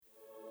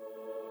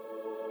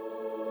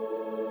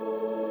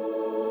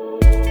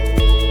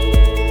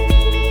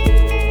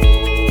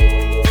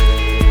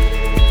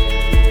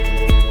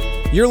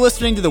You're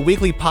listening to the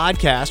weekly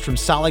podcast from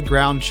Solid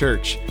Ground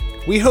Church.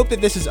 We hope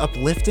that this is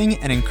uplifting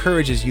and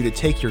encourages you to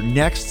take your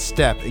next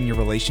step in your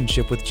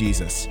relationship with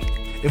Jesus.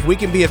 If we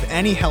can be of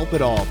any help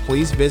at all,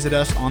 please visit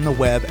us on the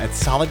web at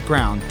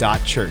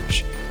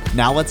solidground.church.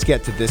 Now let's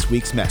get to this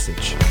week's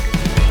message.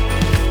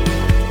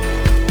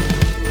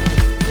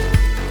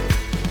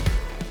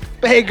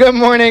 Hey, good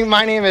morning.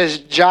 My name is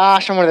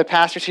Josh. I'm one of the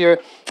pastors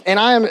here, and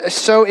I am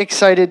so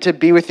excited to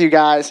be with you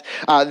guys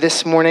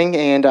this morning.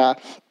 And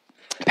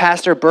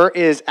Pastor Bert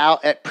is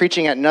out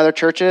preaching at another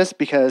churches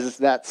because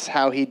that's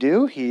how he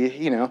do.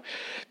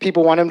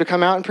 People want him to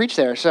come out and preach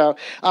there. So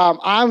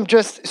I'm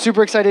just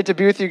super excited to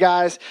be with you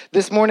guys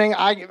this morning.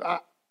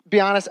 Be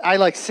honest,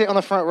 I sit on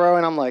the front row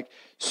and I'm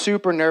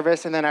super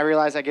nervous, and then I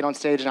realize I get on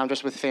stage and I'm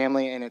just with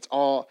family and it's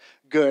all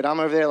good.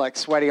 I'm over there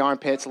sweaty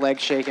armpits,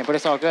 legs shaking, but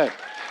it's all good.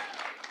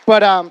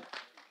 But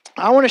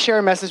I want to share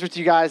a message with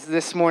you guys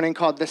this morning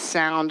called The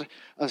Sound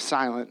of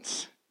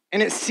Silence.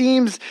 And it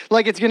seems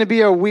like it's going to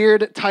be a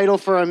weird title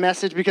for a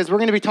message because we're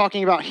going to be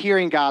talking about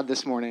hearing God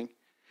this morning.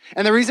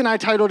 And the reason I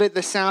titled it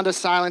The Sound of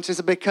Silence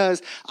is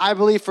because I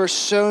believe for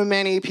so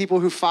many people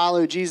who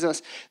follow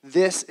Jesus,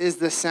 this is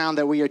the sound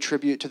that we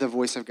attribute to the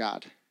voice of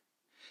God.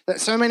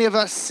 That so many of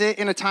us sit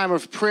in a time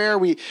of prayer,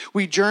 we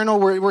journal,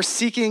 we're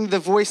seeking the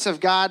voice of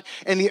God,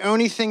 and the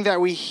only thing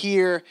that we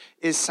hear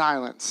is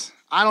silence.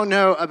 I don't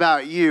know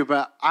about you,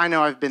 but I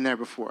know I've been there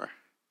before.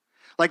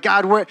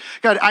 God,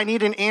 I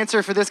need an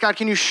answer for this. God,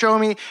 can you show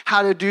me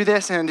how to do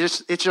this? And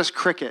it's just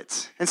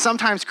crickets. And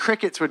sometimes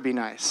crickets would be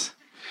nice.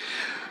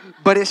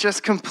 But it's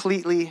just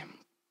completely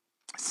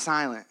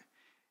silent.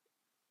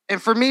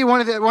 And for me,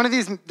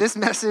 this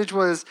message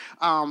was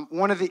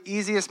one of the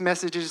easiest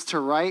messages to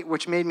write,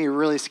 which made me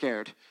really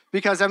scared.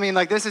 Because,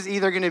 this is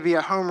either going to be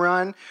a home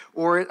run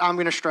or I'm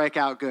going to strike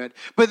out good.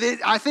 But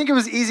I think it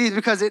was easy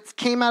because it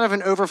came out of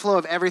an overflow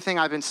of everything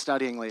I've been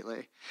studying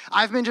lately.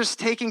 I've been just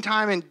taking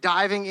time and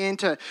diving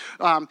into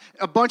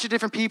a bunch of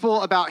different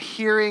people about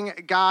hearing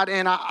God.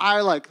 And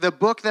I like the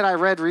book that I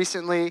read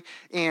recently,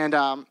 and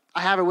I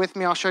have it with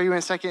me. I'll show you in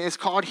a second. It's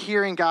called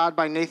Hearing God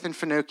by Nathan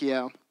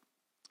Finocchio.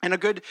 And a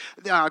good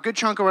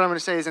chunk of what I'm going to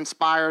say is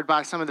inspired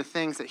by some of the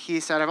things that he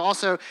said. I've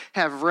also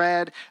have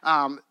read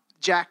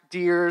Jack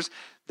Deere's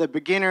The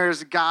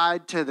Beginner's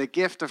Guide to the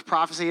Gift of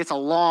Prophecy. It's a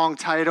long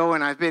title,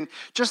 and I've been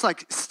just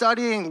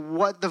studying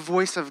what the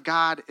voice of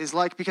God is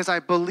like, because I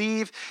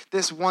believe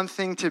this one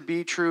thing to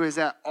be true is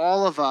that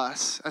all of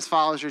us as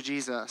followers of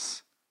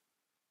Jesus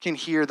can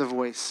hear the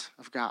voice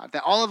of God.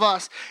 That all of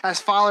us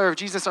as followers of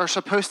Jesus are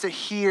supposed to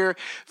hear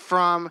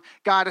from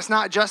God. It's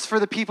not just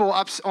for the people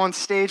up on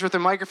stage with the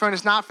microphone.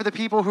 It's not for the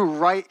people who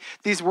write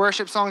these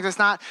worship songs. It's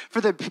not for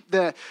the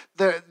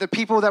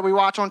people that we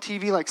watch on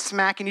TV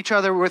smacking each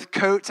other with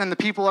coats and the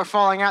people are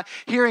falling out.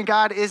 Hearing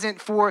God isn't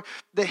for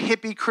the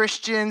hippie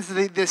Christians,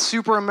 the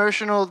super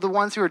emotional, the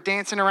ones who are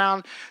dancing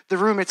around the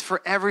room. It's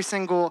for every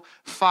single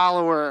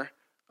follower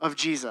of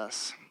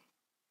Jesus.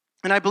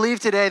 And I believe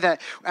today that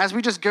as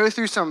we just go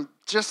through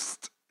this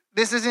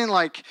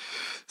isn't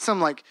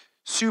some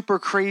super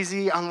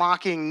crazy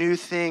unlocking new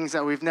things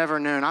that we've never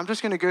known. I'm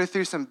just going to go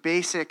through some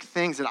basic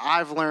things that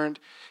I've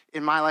learned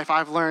in my life.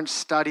 I've learned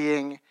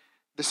studying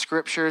the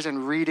scriptures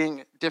and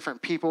reading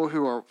different people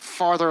who are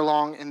farther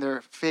along in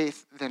their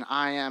faith than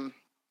I am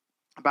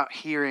about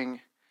hearing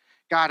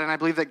God. And I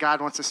believe that God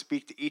wants to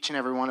speak to each and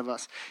every one of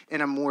us in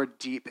a more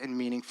deep and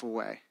meaningful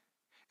way.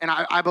 And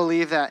I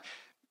believe that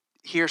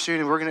here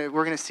soon,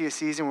 we're gonna see a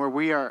season where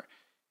we are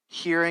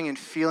hearing and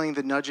feeling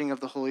the nudging of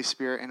the Holy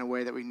Spirit in a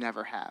way that we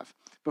never have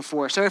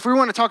before. So if we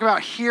want to talk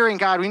about hearing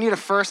God, we need to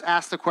first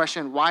ask the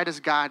question, why does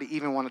God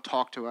even want to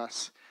talk to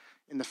us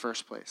in the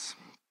first place?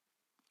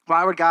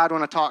 Why would God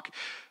want to talk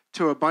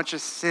to a bunch of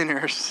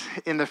sinners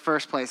in the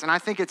first place? And I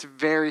think it's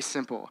very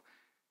simple.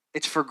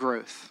 It's for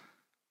growth.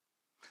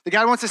 That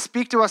God wants to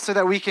speak to us so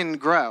that we can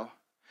grow.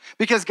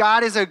 Because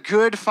God is a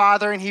good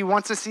father and he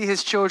wants to see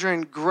his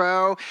children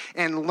grow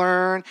and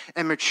learn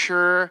and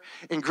mature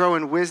and grow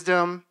in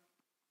wisdom.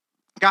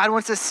 God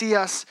wants to see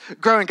us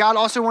grow, and God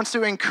also wants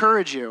to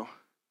encourage you.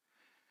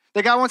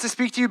 That God wants to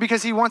speak to you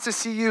because he wants to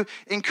see you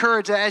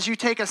encouraged. That as you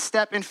take a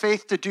step in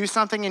faith to do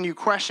something and you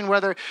question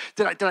whether,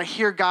 did I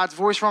hear God's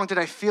voice wrong? Did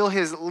I feel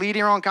his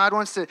leading wrong? God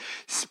wants to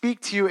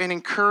speak to you and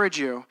encourage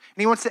you. And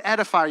he wants to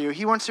edify you.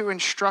 He wants to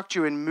instruct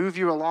you and move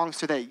you along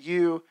so that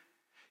you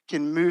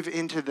can move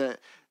into the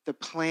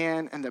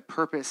plan and the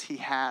purpose he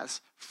has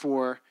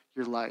for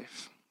your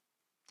life.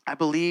 I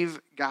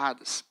believe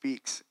God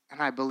speaks, and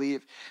I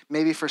believe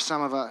maybe for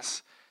some of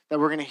us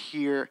that we're going to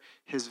hear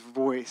his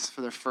voice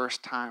for the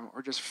first time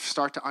or just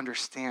start to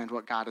understand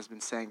what God has been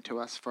saying to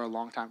us for a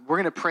long time. We're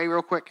going to pray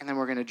real quick, and then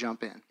we're going to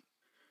jump in.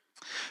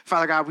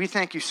 Father God, we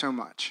thank you so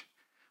much.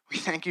 We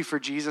thank you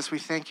for Jesus. We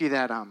thank you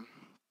that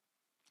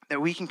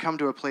we can come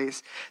to a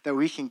place that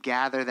we can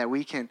gather, that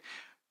we can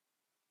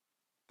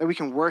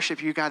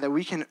worship you, God, that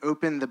we can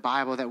open the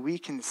Bible, that we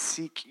can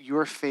seek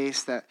your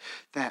face, that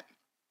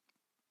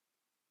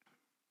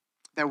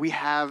we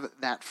have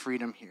that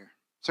freedom here.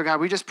 So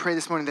God, we just pray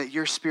this morning that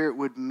your Spirit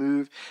would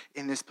move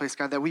in this place,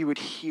 God, that we would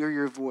hear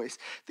your voice,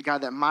 that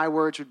God, that my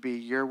words would be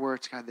your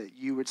words, God, that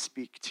you would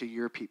speak to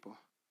your people.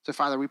 So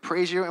Father, we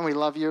praise you and we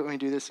love you and we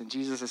do this in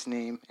Jesus'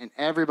 name. And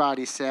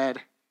everybody said,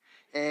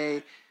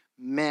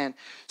 amen.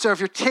 So if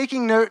you're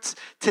taking notes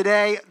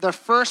today, the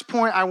first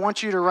point I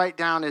want you to write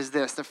down is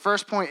this. The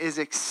first point is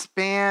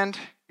expand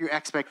your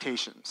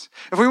expectations.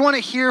 If we want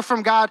to hear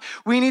from God,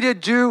 we need to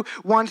do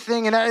one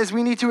thing, and that is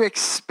we need to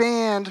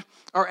expand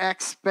our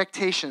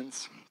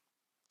expectations.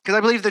 Because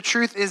I believe the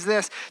truth is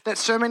this, that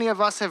so many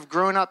of us have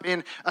grown up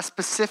in a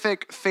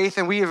specific faith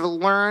and we have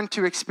learned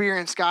to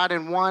experience God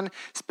in one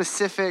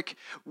specific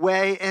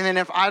way. And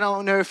then I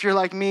don't know if you're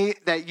like me,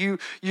 that you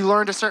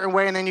learned a certain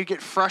way and then you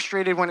get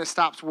frustrated when it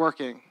stops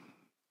working.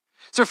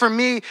 So for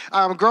me,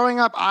 growing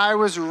up, I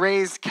was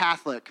raised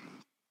Catholic.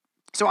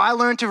 So I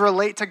learned to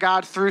relate to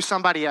God through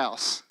somebody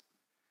else.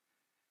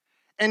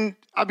 And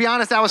I'll be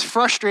honest, that was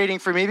frustrating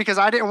for me because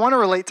I didn't want to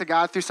relate to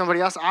God through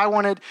somebody else. I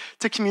wanted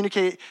to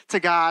communicate to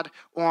God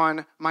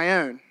on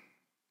my own.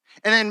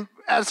 And then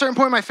at a certain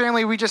point in my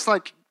family, we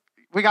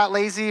got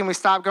lazy and we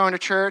stopped going to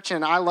church,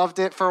 and I loved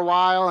it for a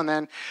while. And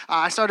then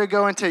I started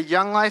going to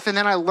Young Life, and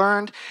then I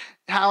learned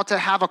how to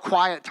have a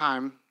quiet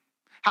time,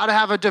 how to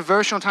have a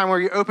devotional time where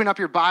you open up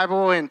your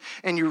Bible and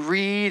you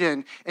read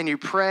and you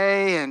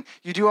pray and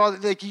you do all,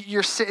 like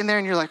you're sitting there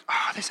and you're like,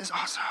 oh, this is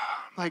awesome.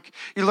 Like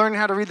you're learning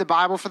how to read the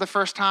Bible for the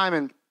first time.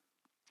 And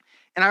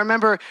I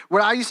remember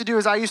what I used to do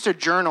is I used to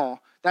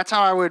journal. That's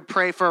how I would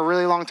pray for a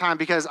really long time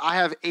because I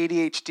have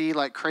ADHD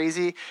like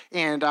crazy.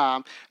 And,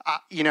 I'm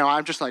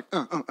just like,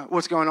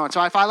 what's going on?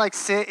 So if I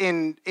sit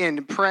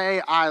and pray,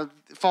 I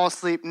fall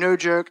asleep, no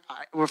joke.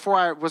 Before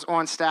I was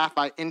on staff,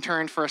 I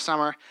interned for a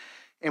summer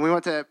and we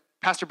went to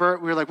Pastor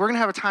Bert, we were like, we're going to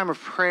have a time of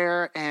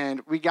prayer,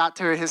 and we got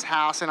to his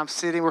house, and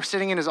we're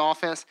sitting in his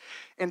office,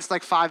 and it's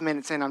like 5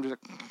 minutes in, I'm just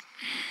like,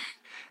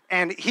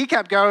 and he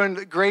kept going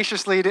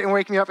graciously, didn't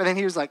wake me up, and then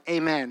he was like,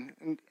 amen,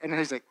 and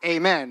he's like,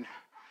 amen,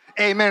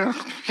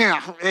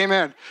 yeah,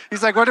 amen.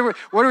 He's like, what do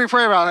we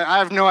pray about? I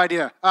have no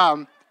idea,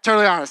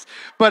 totally honest,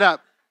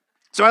 but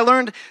So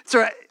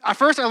at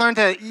first I learned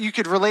that you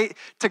could relate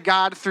to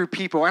God through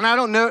people. And I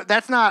don't know,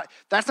 that's not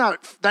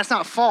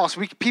false.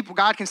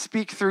 God can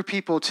speak through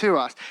people to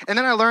us. And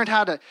then I learned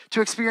how to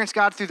experience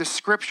God through the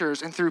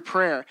scriptures and through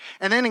prayer.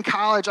 And then in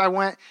college I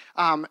went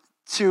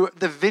to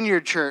the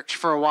Vineyard Church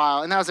for a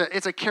while. And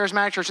it's a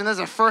charismatic church. And this is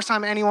the first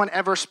time anyone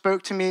ever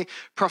spoke to me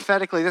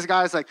prophetically. This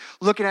guy's like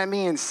looking at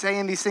me and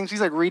saying these things.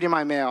 He's like reading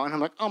my mail. And I'm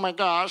like, oh my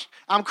gosh,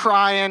 I'm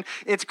crying.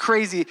 It's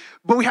crazy.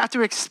 But we have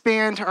to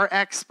expand our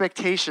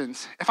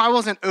expectations. If I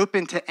wasn't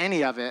open to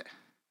any of it,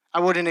 I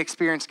wouldn't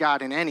experience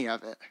God in any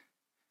of it.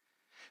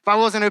 If I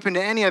wasn't open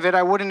to any of it,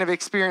 I wouldn't have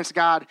experienced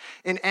God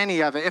in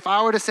any of it. If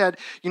I would have said,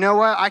 you know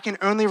what, I can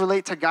only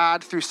relate to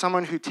God through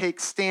someone who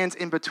stands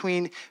in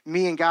between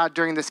me and God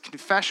during this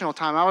confessional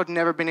time, I would have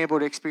never been able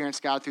to experience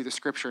God through the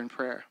scripture and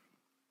prayer.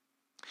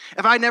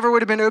 If I never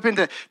would have been open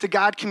to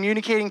God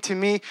communicating to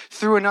me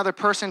through another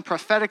person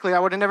prophetically,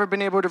 I would have never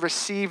been able to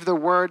receive the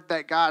word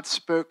that God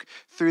spoke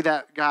through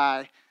that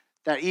guy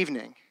that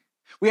evening.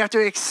 We have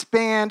to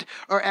expand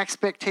our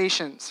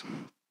expectations.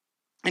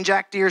 In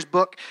Jack Deere's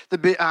book, the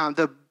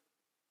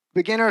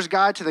Beginner's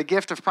Guide to the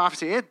Gift of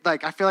Prophecy.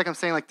 I feel like I'm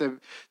saying the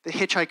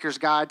Hitchhiker's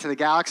Guide to the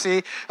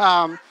Galaxy.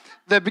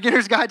 The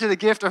Beginner's Guide to the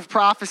Gift of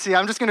Prophecy.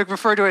 I'm just going to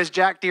refer to it as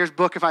Jack Deere's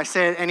book if I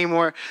say it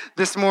anymore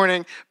this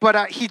morning.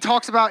 But he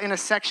talks about in a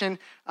section,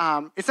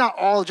 it's not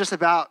all just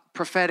about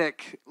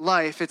prophetic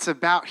life. It's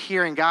about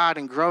hearing God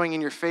and growing in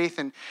your faith.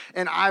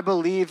 And I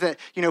believe that,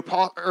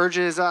 Paul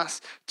urges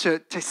us to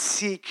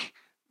seek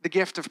the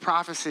gift of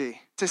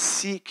prophecy, to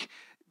seek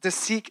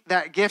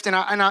that gift. And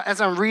as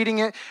I'm reading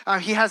it,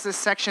 he has this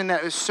section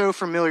that is so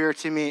familiar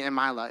to me in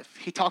my life.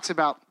 He talks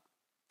about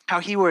how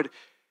he would,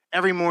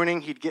 every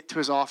morning, he'd get to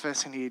his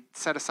office and he'd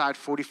set aside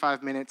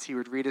 45 minutes. He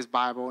would read his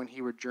Bible and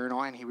he would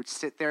journal and he would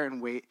sit there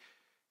and wait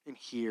and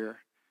hear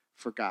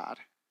for God.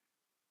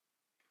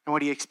 And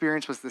what he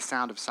experienced was the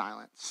sound of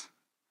silence.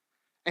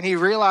 And he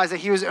realized that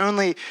he was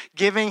only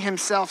giving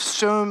himself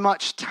so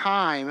much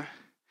time.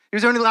 He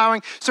was only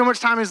allowing so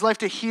much time in his life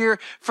to hear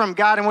from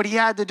God. And what he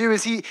had to do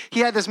is he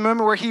had this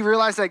moment where he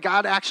realized that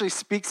God actually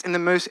speaks in the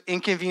most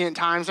inconvenient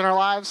times in our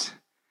lives.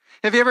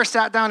 Have you ever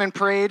sat down and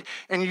prayed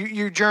and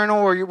you journal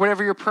or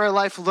whatever your prayer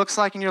life looks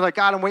like and you're like,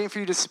 God, I'm waiting for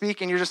you to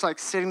speak, and you're just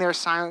sitting there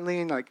silently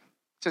and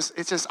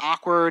it's just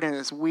awkward and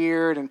it's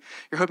weird and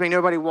you're hoping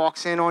nobody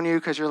walks in on you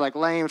because you're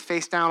laying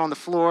face down on the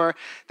floor.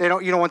 You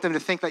don't want them to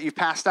think that you've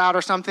passed out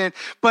or something.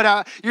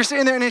 But you're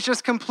sitting there and it's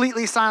just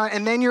completely silent.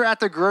 And then you're at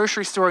the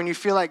grocery store and you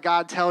feel like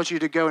God tells you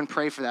to go and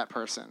pray for that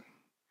person.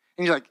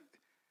 And you're like,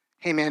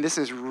 hey man, this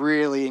is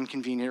really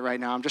inconvenient right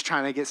now. I'm just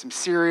trying to get some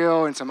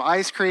cereal and some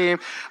ice cream.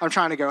 I'm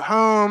trying to go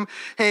home.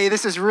 Hey,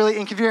 this is really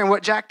inconvenient. And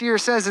what Jack Deere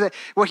says is that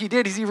what he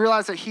did is he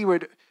realized that he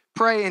would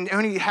pray and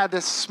only had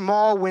this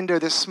small window,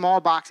 this small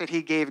box that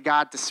he gave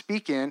God to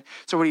speak in.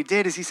 So what he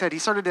did is he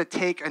started to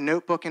take a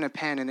notebook and a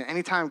pen, and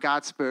anytime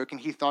God spoke and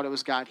he thought it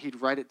was God,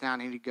 he'd write it down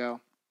and he'd go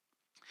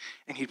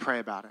and he'd pray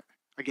about it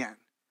again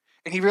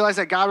And he realized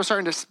that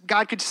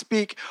God could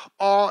speak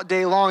all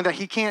day long, that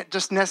he can't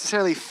just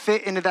necessarily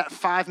fit into that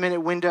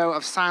 5-minute window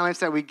of silence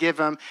that we give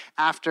him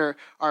after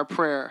our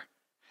prayer.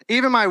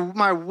 Even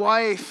my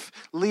wife,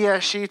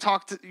 Leah,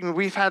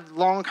 we've had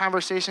long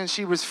conversations.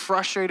 She was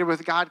frustrated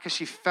with God because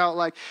she felt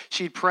like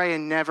she'd pray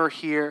and never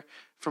hear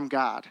from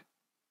God.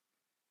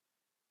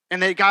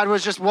 And that God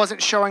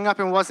wasn't showing up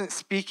and wasn't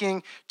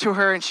speaking to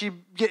her, and she'd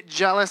get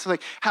jealous,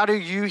 like, how do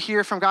you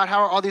hear from God? How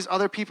are all these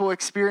other people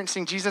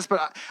experiencing Jesus?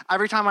 But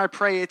every time I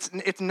pray, it's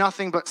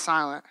nothing but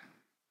silent.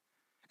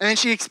 And then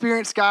she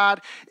experienced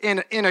God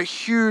in a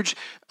huge,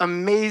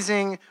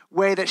 amazing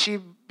way, that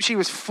she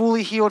was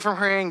fully healed from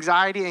her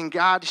anxiety, and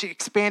she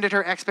expanded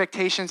her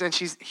expectations, and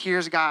she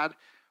hears God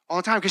all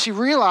the time because she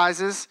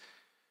realizes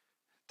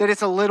that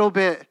it's a little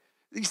bit,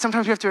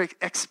 sometimes we have to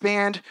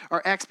expand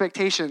our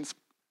expectations.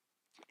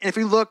 And if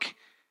we look,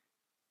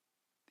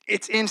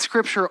 it's in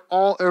Scripture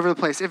all over the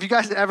place. If you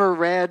guys ever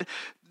read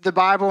the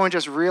Bible and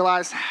just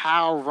realized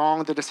how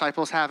wrong the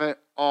disciples have it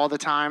all the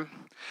time.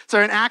 So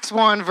in Acts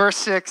 1, verse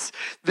 6,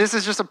 this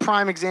is just a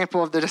prime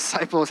example of the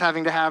disciples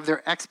having to have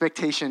their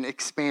expectation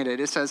expanded.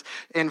 It says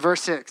in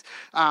verse 6,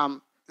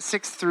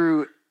 6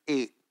 through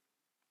 8.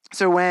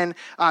 So when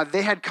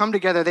they had come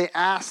together, they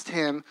asked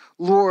him,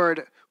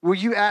 "Lord, will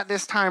you at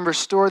this time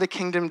restore the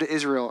kingdom to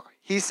Israel?"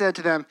 He said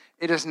to them,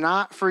 "It is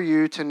not for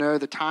you to know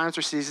the times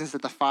or seasons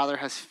that the Father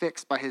has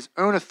fixed by his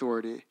own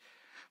authority,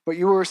 but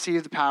you will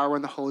receive the power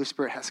when the Holy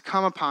Spirit has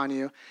come upon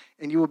you,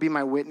 and you will be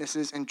my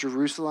witnesses in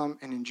Jerusalem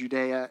and in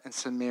Judea and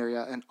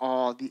Samaria and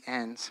all the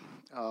ends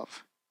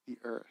of the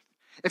earth."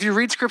 If you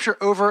read Scripture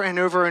over and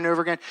over and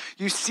over again,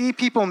 you see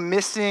people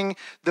missing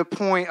the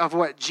point of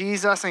what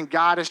Jesus and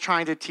God is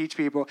trying to teach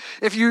people.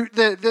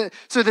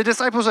 So the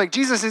disciples are like,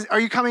 "Jesus, are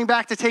you coming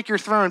back to take your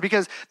throne?"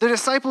 Because the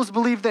disciples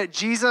believed that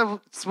Jesus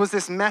was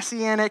this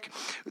messianic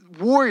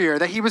warrior,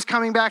 that he was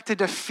coming back to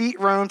defeat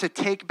Rome, to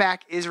take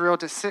back Israel,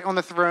 to sit on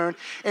the throne,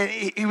 and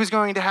he was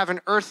going to have an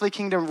earthly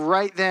kingdom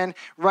right then,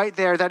 right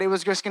there, that it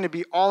was just going to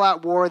be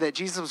all-out war, that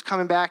Jesus was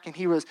coming back and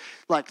he was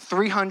like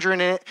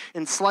 300 it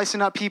and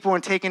slicing up people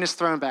and taking his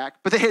throne back.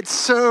 But they had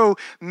so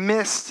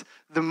missed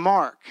the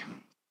mark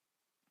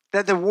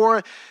that the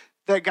war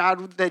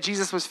that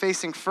Jesus was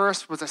facing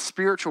first was a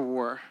spiritual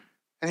war,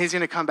 and he's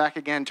going to come back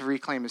again to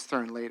reclaim his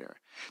throne later.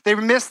 They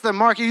missed the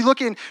mark. You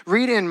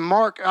read in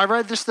Mark. I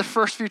read just the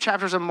first few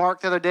chapters of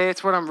Mark the other day.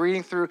 It's what I'm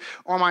reading through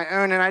on my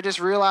own, and I just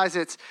realized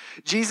it's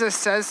Jesus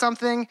says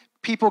something,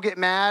 people get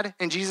mad,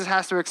 and Jesus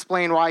has to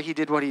explain why he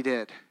did what he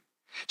did.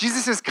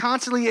 Jesus is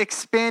constantly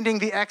expanding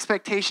the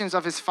expectations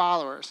of his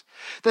followers.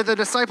 That the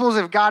disciples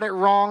have got it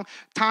wrong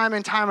time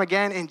and time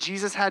again, and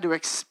Jesus had to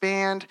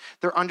expand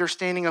their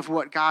understanding of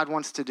what God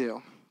wants to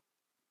do.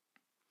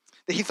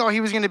 That he thought he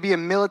was going to be a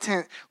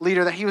militant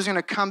leader, that he was going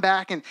to come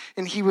back and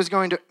he was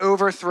going to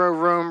overthrow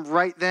Rome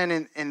right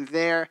then and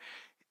there,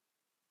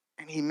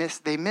 and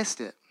they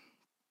missed it.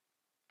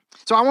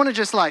 So I want to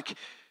just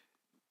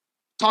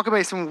talk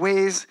about some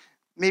ways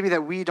maybe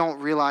that we don't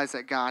realize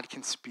that God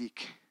can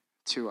speak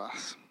to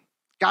us.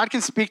 God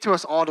can speak to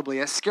us audibly.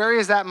 As scary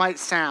as that might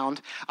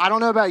sound, I don't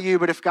know about you,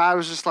 but if God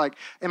was just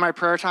in my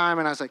prayer time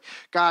and I was like,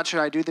 "God, should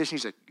I do this?" And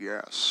he's like,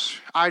 "Yes."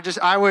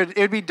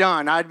 It'd be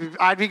done.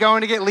 I'd be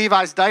going to get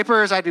Levi's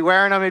diapers. I'd be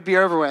wearing them. It'd be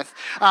over with.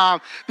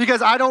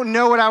 Because I don't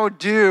know what I would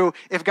do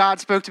if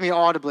God spoke to me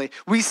audibly.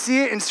 We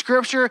see it in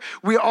Scripture.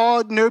 We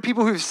all know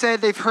people who've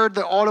said they've heard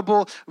the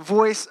audible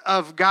voice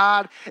of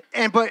God.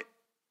 But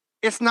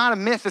it's not a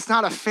myth. It's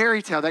not a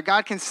fairy tale that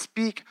God can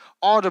speak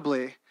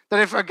audibly. That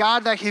if a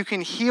God who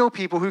can heal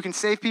people, who can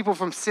save people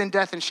from sin,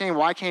 death, and shame,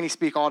 why can't he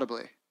speak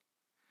audibly?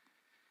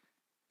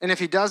 And if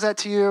he does that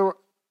to you,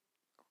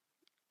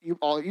 you're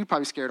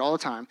probably scared all the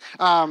time.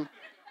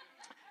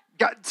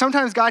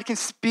 Sometimes God can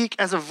speak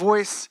as a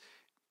voice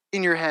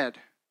in your head.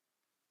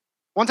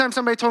 One time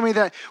somebody told me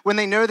that when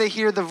they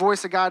hear the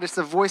voice of God, it's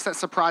the voice that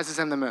surprises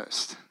them the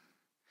most.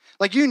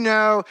 If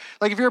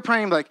you're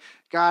praying,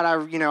 "God, I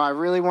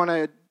really want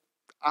to,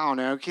 I don't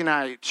know,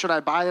 should I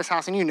buy this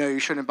house?" And you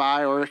shouldn't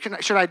buy, or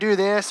should I do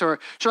this, or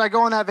should I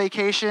go on that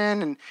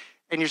vacation? And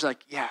you're just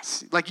like,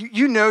 yes.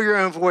 You know your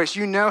own voice.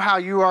 You know how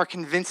you are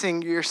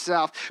convincing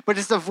yourself. But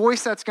it's the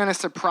voice that's going to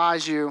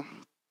surprise you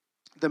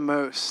the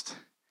most.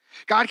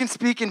 God can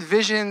speak in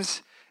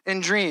visions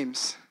and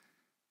dreams.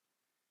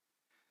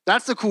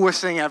 That's the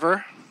coolest thing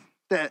ever.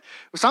 That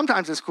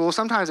sometimes it's cool,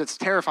 sometimes it's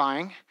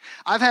terrifying.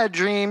 I've had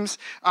dreams.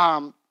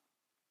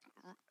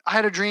 I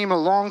had a dream a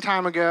long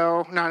time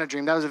ago, not a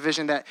dream, that was a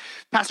vision that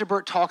Pastor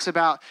Burt talks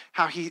about,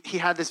 how he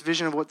had this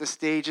vision of what the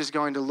stage is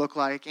going to look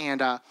like.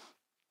 And I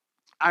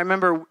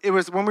remember it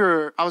was when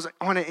I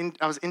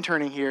was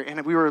interning here,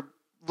 and we were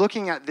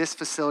looking at this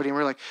facility, and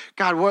we were like,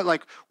 "God,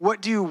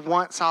 what do you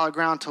want Solid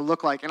Ground to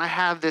look like?" And I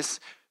have this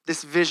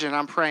vision,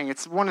 I'm praying.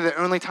 It's one of the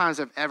only times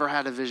I've ever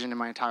had a vision in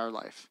my entire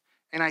life.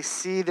 And I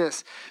see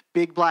this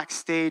big black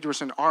stage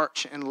with an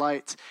arch and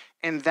lights.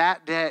 And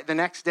that day, the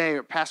next day,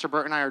 Pastor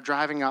Burt and I are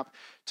driving up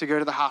to go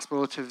to the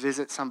hospital to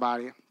visit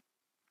somebody.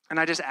 And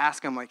I just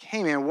ask him,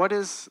 "Hey man, what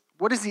does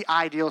the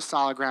ideal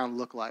Solid Ground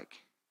look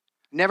like?"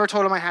 Never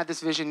told him I had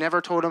this vision,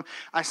 never told him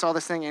I saw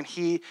this thing, and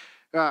he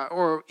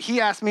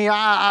asked me,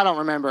 I don't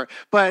remember,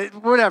 but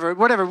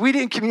whatever. We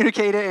didn't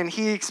communicate it, and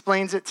he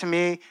explains it to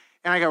me,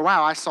 and I go,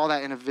 wow, I saw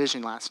that in a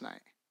vision last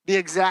night. The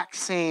exact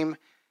same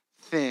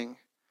thing.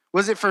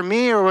 Was it for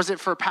me or was it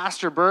for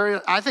Pastor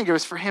Burt? I think it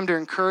was for him to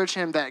encourage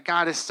him that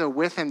God is still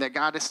with him, that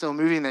God is still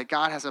moving, that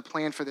God has a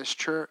plan for this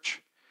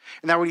church,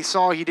 and that what he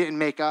saw, he didn't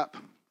make up.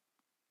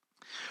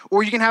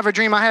 Or you can have a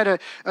dream. I had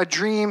a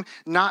dream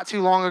not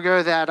too long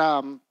ago that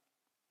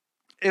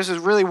it was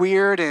really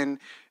weird, and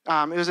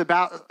it was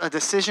about a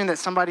decision that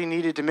somebody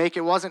needed to make.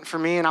 It wasn't for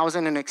me, and I was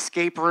in an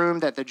escape room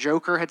that the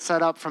Joker had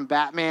set up from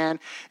Batman,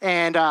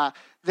 and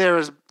there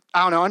was,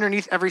 I don't know,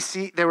 underneath every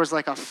seat there was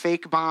like a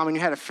fake bomb, and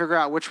you had to figure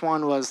out which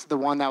one was the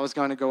one that was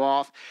going to go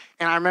off.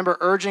 And I remember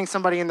urging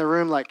somebody in the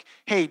room like,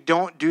 hey,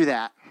 don't do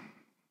that.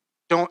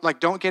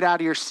 Don't get out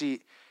of your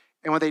seat.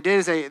 And what they did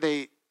is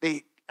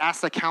they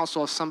asked the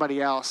counsel of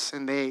somebody else,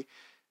 and they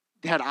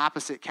had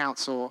opposite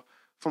counsel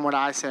from what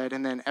I said,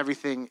 and then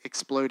everything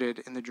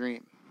exploded in the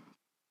dream.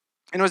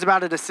 And it was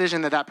about a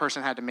decision that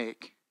person had to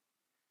make.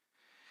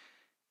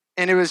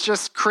 And it was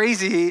just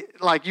crazy.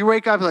 Like, you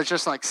wake up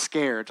just like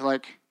scared,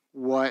 like,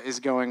 what is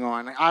going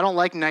on? I don't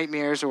like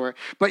nightmares,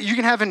 but you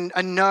can have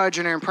a nudge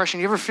and an impression.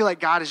 You ever feel like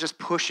God is just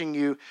pushing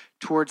you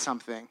towards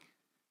something?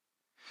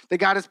 That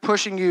God is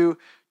pushing you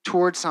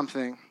towards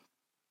something,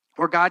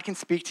 or God can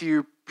speak to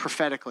you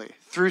prophetically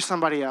through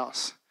somebody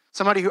else,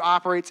 somebody who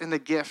operates in the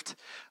gift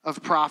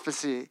of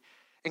prophecy,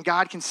 and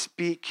God can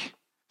speak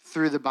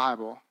through the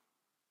Bible.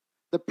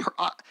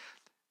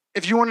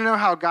 If you want to know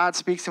how God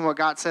speaks and what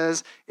God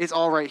says, it's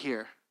all right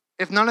here.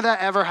 If none of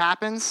that ever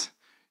happens,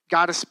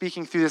 God is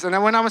speaking through this. And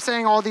then when I'm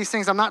saying all these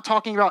things, I'm not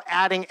talking about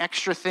adding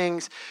extra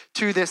things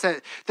to this,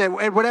 that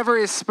whatever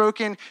is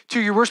spoken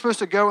to you, we're supposed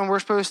to go and we're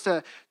supposed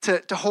to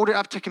hold it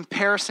up to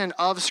comparison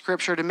of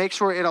Scripture, to make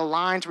sure it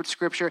aligns with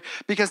Scripture,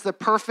 because the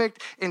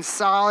perfect and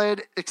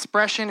solid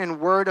expression and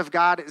word of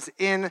God is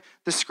in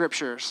the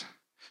Scriptures.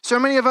 So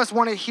many of us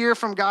want to hear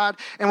from God,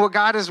 and what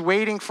God is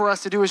waiting for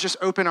us to do is just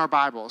open our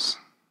Bibles.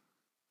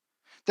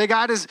 That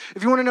God is,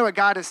 if you want to know what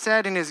God has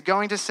said and is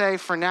going to say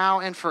for now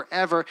and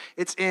forever,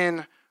 it's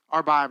in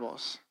our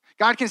Bibles.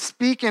 God can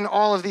speak in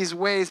all of these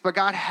ways, but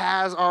God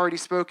has already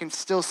spoken,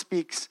 still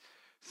speaks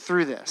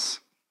through this.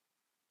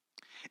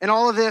 And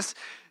all of this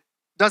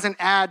doesn't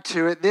add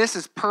to it. This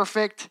is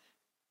perfect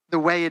the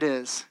way it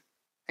is,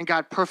 and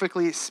God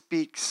perfectly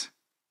speaks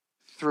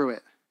through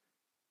it.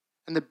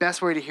 And the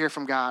best way to hear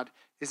from God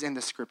is in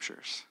the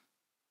Scriptures.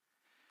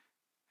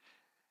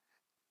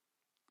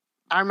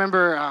 I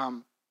remember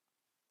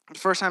the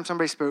first time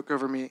somebody spoke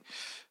over me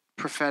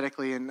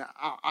prophetically, and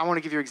I want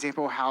to give you an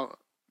example of how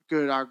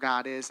good our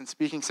God is in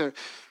speaking. So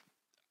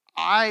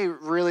I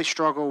really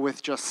struggle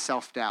with just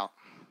self-doubt.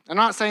 I'm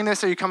not saying this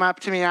so you come up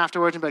to me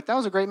afterwards and be like, that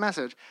was a great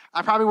message.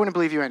 I probably wouldn't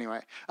believe you anyway.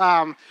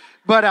 But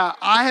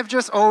I have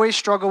just always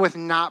struggled with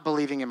not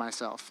believing in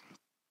myself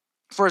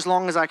for as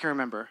long as I can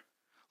remember.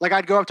 Like,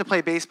 I'd go up to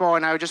play baseball,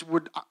 and I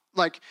would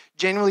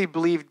genuinely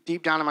believe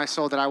deep down in my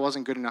soul that I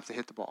wasn't good enough to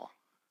hit the ball.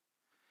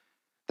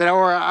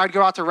 Or I'd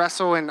go out to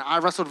wrestle, and I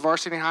wrestled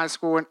varsity in high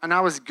school, and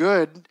I was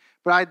good,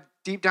 but I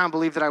deep down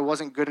believed that I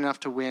wasn't good enough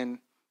to win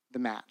the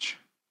match.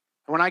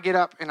 And when I get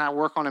up and I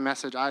work on a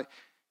message, I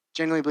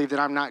genuinely believe that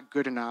I'm not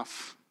good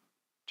enough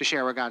to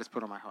share what God has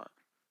put on my heart.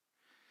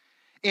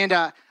 And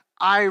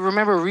I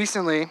remember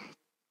recently,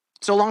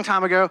 so a long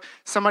time ago,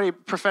 somebody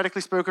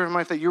prophetically spoke over my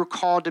life that you were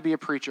called to be a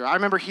preacher. I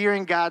remember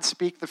hearing God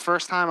speak the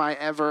first time I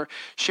ever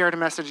shared a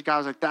message. God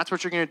was like, that's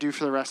what you're going to do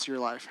for the rest of your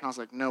life. And I was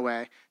like, no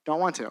way, don't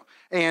want to.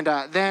 And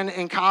then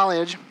in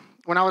college,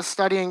 when I was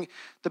studying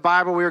the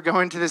Bible, we were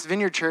going to this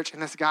Vineyard church,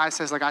 and this guy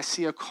says, I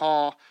see a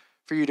call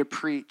for you to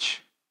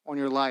preach on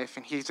your life.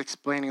 And he's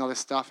explaining all this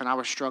stuff, and I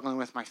was struggling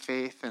with my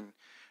faith, and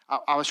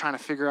I was trying to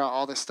figure out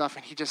all this stuff,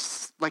 and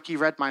he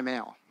read my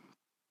mail.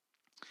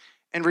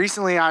 And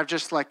recently I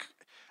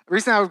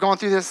was going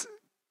through this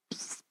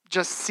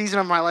just season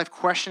of my life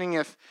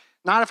questioning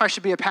not if I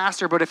should be a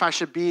pastor, but if I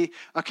should be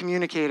a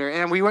communicator.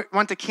 And we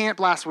went to camp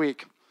last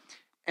week,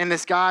 and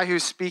this guy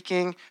who's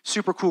speaking,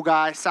 super cool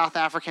guy, South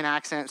African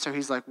accent, so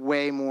he's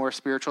way more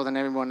spiritual than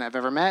everyone I've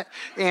ever met.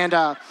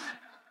 And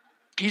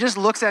he just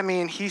looks at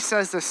me, and he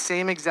says the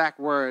same exact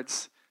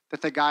words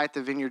that the guy at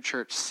the Vineyard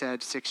Church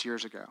said 6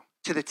 years ago,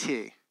 to the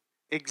T.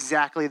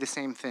 Exactly the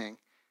same thing.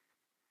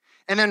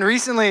 And then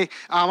recently,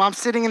 I'm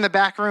sitting in the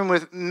back room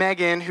with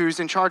Megan, who's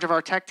in charge of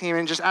our tech team,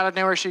 and just out of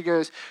nowhere, she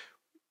goes,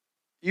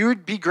 you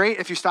would be great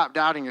if you stopped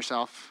doubting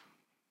yourself.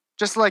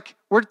 Just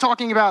we're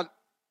talking about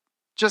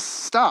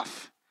just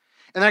stuff.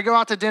 And then I go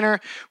out to dinner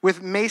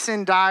with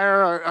Mason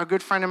Dyer, a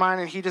good friend of mine,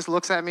 and he just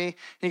looks at me, and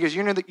he goes,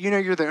 you know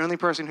you're the only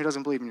person who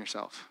doesn't believe in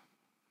yourself.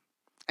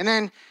 And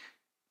then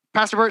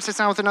Pastor Burt sits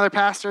down with another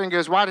pastor and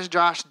goes, why does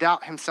Josh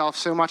doubt himself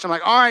so much? I'm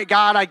like, all right,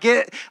 God, I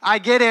get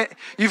it.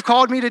 You've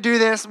called me to do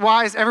this.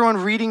 Why is everyone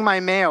reading my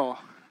mail?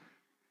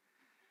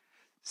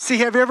 See,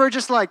 have you ever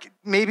just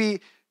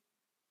maybe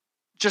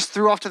just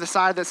threw off to the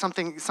side that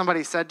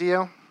somebody said to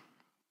you?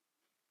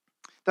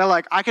 that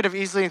like I could have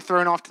easily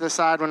thrown off to the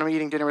side when I'm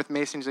eating dinner with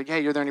Mason. He's like,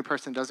 hey, you're the only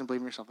person that doesn't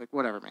believe in yourself. Like,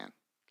 whatever, man.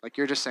 Like,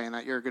 you're just saying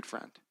that. You're a good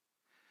friend.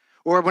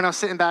 Or when I was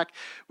sitting back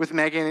with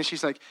Megan and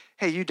she's like,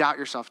 hey, you doubt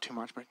yourself too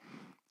much, but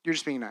you're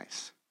just being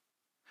nice.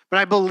 But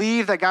I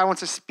believe that God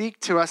wants to speak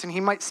to us, and he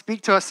might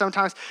speak to us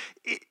sometimes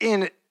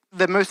in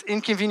the most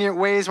inconvenient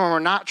ways when we're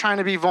not trying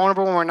to be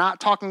vulnerable, when we're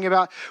not talking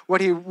about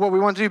what we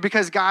want to do,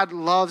 because God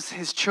loves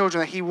his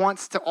children, that he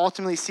wants to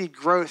ultimately see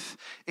growth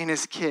in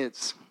his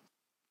kids.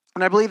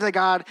 And I believe that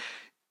God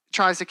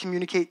tries to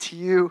communicate to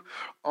you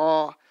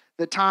all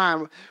the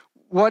time.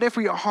 What if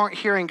we aren't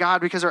hearing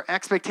God because our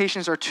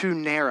expectations are too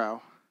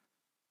narrow?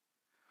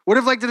 What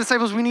if, like the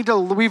disciples,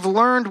 we've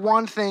learned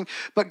one thing,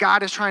 but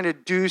God is trying to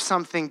do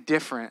something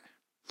different?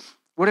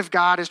 What if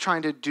God is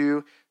trying to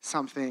do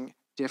something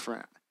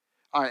different?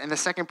 All right, and the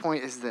second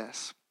point is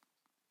this.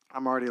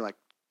 I'm already like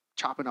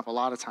chopping up a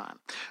lot of time.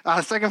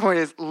 The second point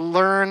is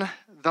learn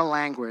the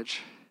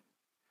language.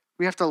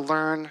 We have to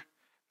learn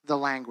the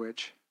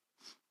language.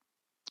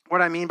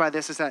 What I mean by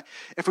this is that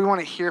if we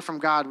want to hear from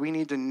God, we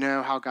need to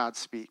know how God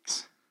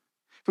speaks.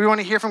 If we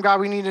want to hear from God,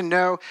 we need to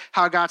know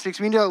how God speaks.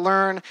 We need to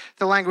learn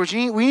the language.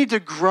 We need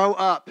to grow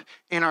up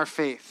in our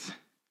faith.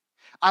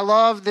 I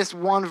love this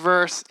one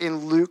verse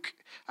in Luke.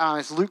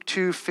 It's Luke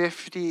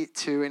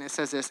 2:52, and it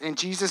says this, and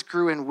Jesus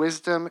grew in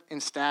wisdom, in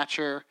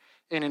stature,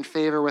 and in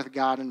favor with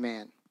God and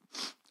man.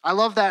 I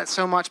love that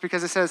so much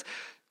because it says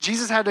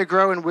Jesus had to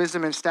grow in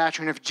wisdom and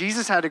stature, and if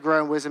Jesus had to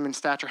grow in wisdom and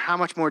stature, how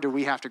much more do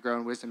we have to grow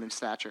in wisdom and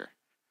stature?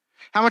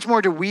 How much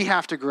more do we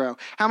have to grow?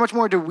 How much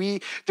more do we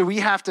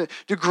have to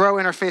grow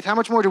in our faith? How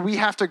much more do we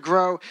have to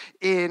grow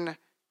in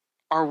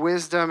our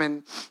wisdom?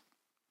 And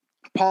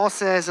Paul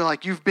says,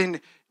 like, you've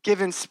been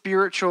given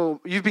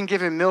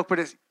milk, but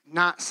it's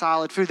not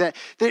solid food. That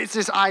it's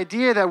this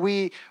idea that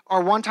we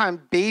are one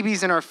time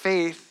babies in our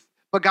faith,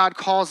 but God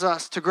calls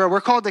us to grow.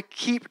 We're called to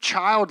keep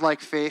childlike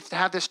faith, to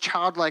have this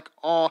childlike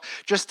awe,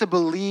 just to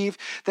believe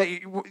that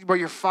what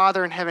your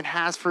Father in heaven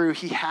has for you,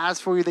 he has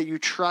for you, that you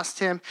trust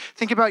him.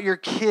 Think about your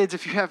kids.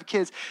 If you have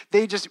kids,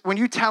 when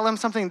you tell them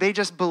something, they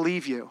just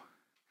believe you.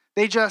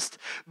 They just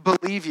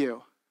believe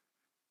you.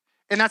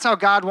 And that's how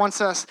God wants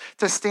us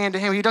to stand to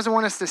him. He doesn't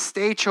want us to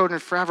stay children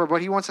forever,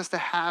 but he wants us to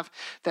have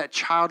that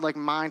childlike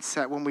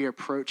mindset when we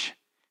approach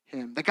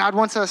him. That God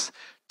wants us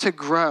to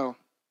grow.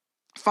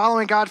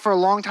 Following God for a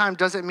long time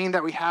doesn't mean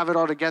that we have it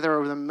all together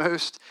or the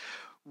most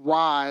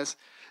wise.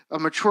 A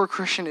mature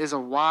Christian is a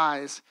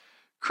wise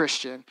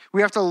Christian.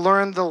 We have to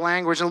learn the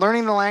language, and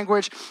learning the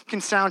language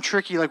can sound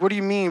tricky. Like, what do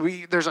you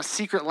mean? There's a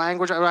secret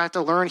language. I have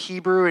to learn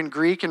Hebrew and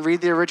Greek and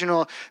read the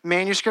original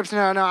manuscripts.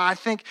 No, I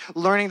think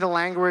learning the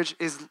language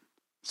is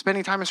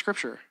spending time in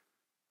Scripture.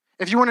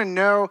 If you want to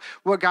know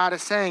what God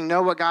is saying,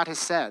 know what God has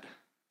said.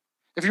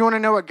 If you want to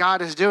know what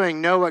God is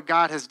doing, know what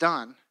God has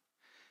done.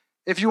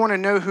 If you want to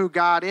know who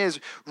God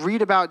is,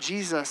 read about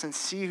Jesus and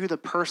see who the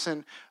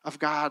person of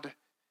God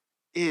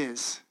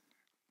is.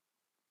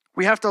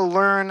 We have to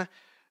learn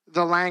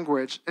the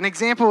language. An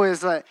example is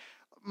that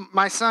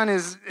my son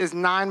is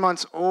 9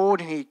 months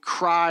old and he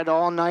cried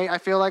all night, I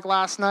feel like,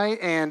 last night.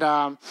 And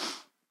I'm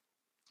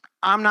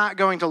not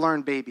going to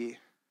learn baby.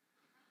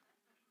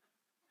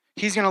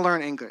 He's going to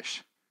learn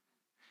English.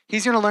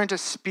 He's going to learn to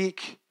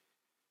speak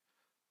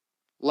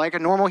like a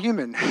normal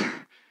human.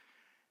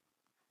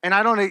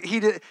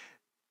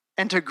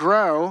 And to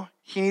grow,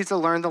 he needs to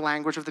learn the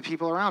language of the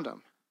people around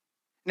him.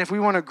 And if we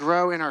want to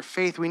grow in our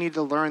faith, we need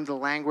to learn the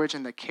language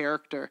and the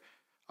character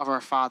of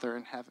our Father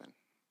in heaven.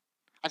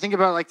 I think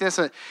about it like this,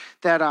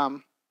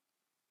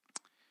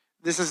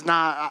 this is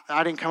not,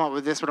 I didn't come up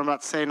with this, what I'm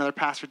about to say, another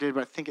pastor did,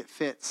 but I think it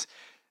fits.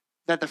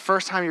 That the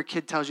first time your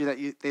kid tells you that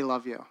they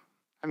love you.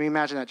 I mean,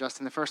 imagine that,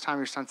 Justin. The first time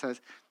your son says,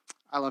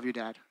 I love you,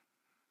 Dad.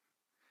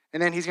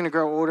 And then he's going to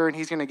grow older and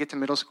he's going to get to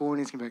middle school and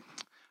he's going to be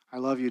like, I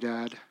love you,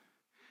 Dad.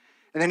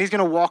 And then he's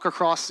going to walk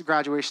across the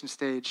graduation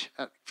stage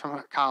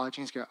from college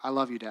and he's going to go, I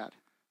love you, Dad.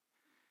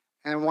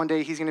 And then one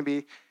day he's going to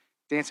be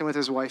dancing with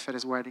his wife at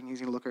his wedding. He's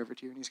going to look over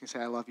to you and he's going to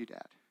say, I love you,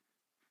 Dad.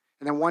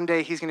 And then one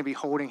day he's going to be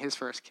holding his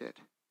first kid.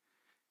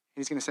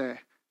 He's going to say,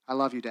 I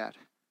love you, Dad.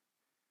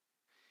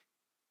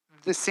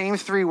 The same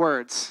 3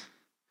 words,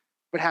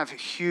 but have a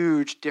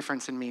huge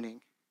difference in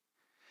meaning.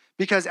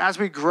 Because as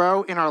we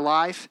grow in our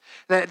life,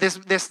 this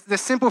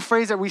simple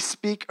phrase that we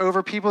speak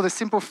over people, the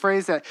simple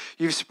phrase that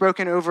you've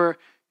spoken over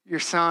your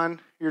son,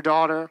 your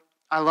daughter,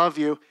 I love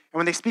you. And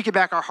when they speak it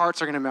back, our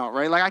hearts are going to melt,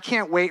 right? Like, I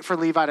can't wait for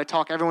Levi to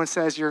talk. Everyone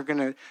says you're going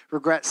to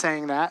regret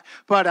saying that.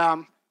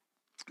 But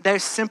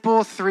there's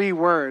simple 3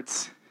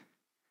 words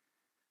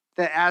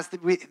that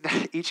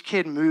that each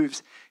kid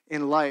moves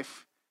in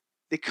life,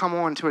 they come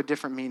on to a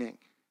different meaning.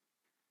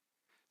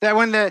 That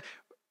when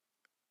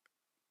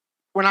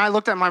I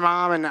looked at my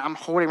mom and I'm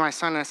holding my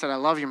son and I said, I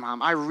love you,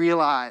 Mom, I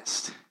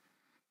realized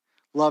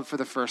love for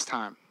the first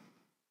time.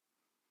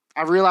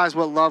 I realized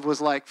what love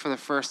was like for the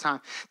first time.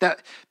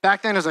 That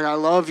back then it was like, I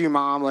love you,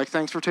 Mom. Like,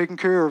 thanks for taking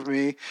care of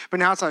me. But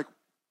now it's like,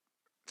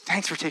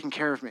 thanks for taking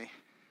care of me.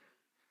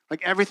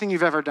 Like, everything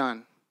you've ever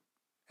done.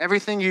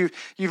 everything you've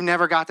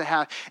never got to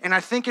have. And I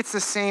think it's the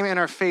same in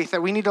our faith,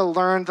 that we need to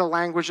learn the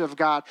language of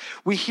God.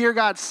 We hear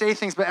God say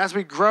things, but as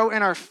we grow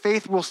in our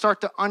faith, we'll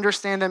start to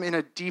understand them in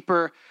a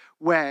deeper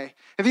way.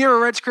 Have you ever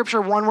read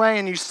scripture one way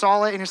and you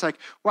saw it and it's like,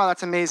 wow,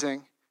 that's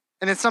amazing.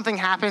 And then something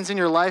happens in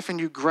your life and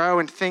you grow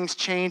and things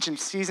change and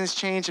seasons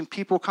change and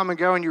people come and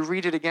go and you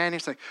read it again and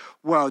it's like,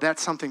 whoa,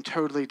 that's something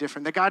totally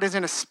different. That God is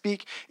going to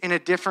speak in a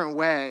different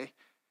way.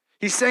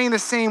 He's saying the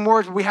same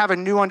words, but we have a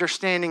new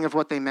understanding of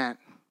what they meant.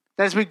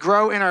 That as we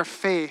grow in our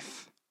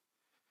faith,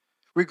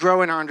 we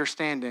grow in our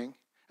understanding.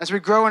 As we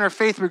grow in our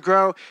faith, we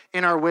grow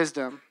in our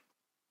wisdom.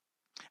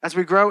 As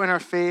we grow in our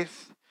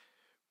faith,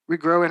 we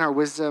grow in our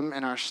wisdom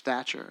and our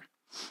stature.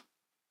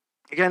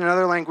 Again,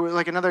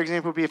 another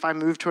example would be if I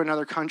moved to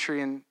another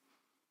country and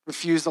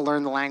refused to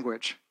learn the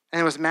language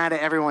and was mad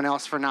at everyone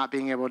else for not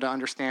being able to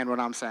understand what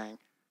I'm saying.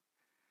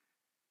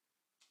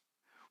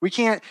 We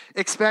can't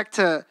expect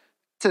to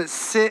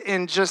sit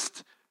and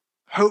just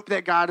hope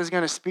that God is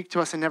going to speak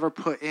to us and never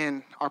put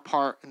in our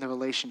part in the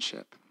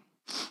relationship.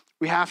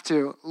 We have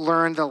to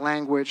learn the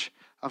language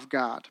of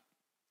God.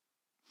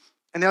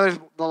 And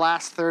the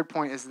last third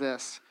point is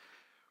this.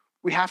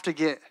 We have to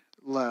get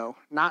low,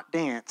 not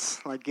dance,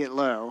 like get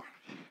low.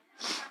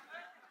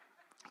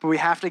 But we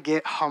have to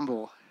get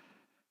humble.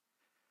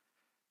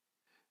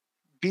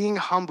 Being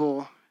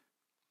humble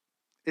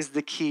is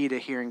the key to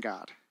hearing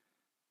God.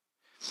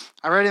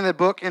 I read in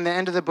the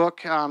end of the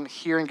book,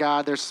 Hearing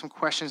God, there's some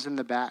questions in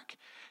the back.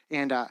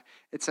 And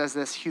it says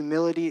this: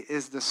 humility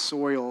is the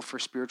soil for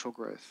spiritual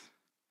growth.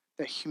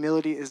 That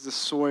humility is the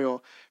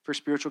soil for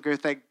spiritual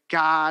growth. That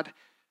God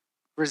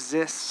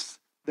resists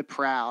the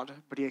proud,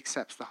 but he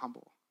accepts the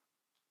humble.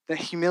 That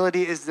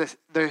humility is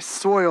the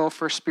soil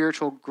for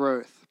spiritual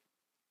growth.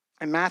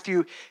 In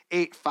Matthew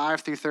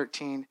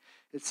 8:5-13,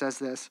 it says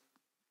this.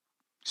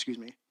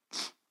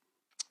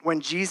 When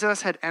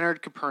Jesus had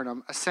entered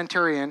Capernaum, a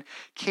centurion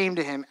came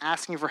to him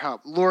asking for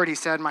help. Lord, he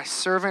said, my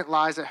servant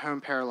lies at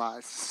home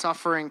paralyzed,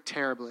 suffering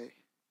terribly.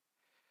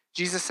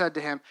 Jesus said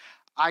to him,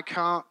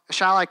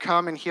 shall I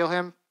come and heal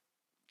him?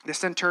 The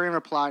centurion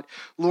replied,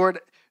 Lord,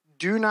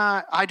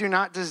 I do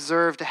not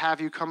deserve to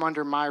have you come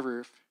under my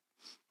roof,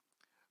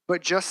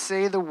 but just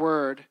say the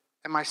word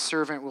and my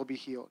servant will be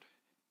healed.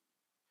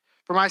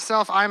 For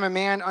myself, I am a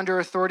man under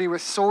authority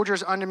with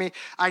soldiers under me.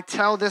 I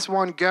tell this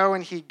one, go,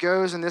 and he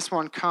goes, and this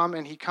one, come,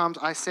 and he comes.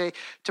 I say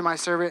to my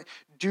servant,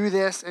 do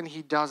this, and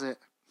he does it.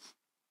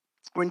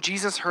 When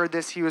Jesus heard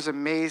this, he was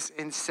amazed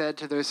and said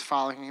to those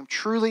following him,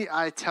 truly,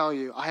 I tell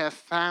you, I have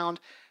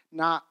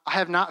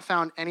not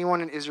found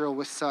anyone in Israel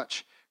with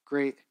such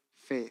great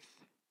faith.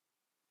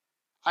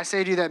 I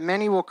say to you that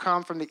many will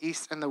come from the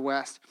east and the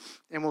west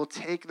and will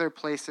take their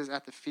places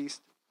at the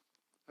feast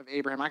of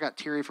Abraham. I got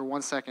teary for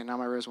 1 second. Now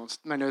my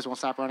nose won't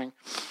stop running.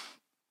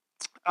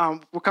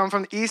 Will come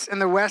from the east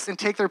and the west and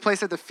take their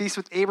place at the feast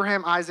with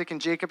Abraham, Isaac, and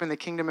Jacob in the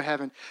kingdom of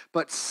heaven.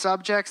 But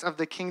subjects of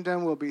the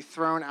kingdom will be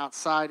thrown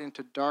outside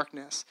into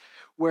darkness,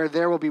 where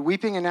there will be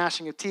weeping and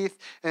gnashing of teeth.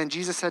 And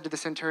Jesus said to the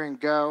centurion,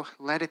 go,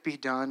 let it be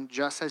done,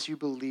 just as you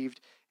believed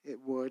it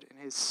would. And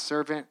his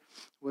servant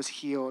was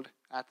healed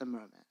at the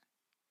moment.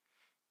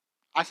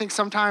 I think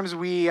sometimes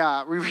we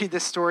read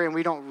this story and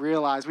we don't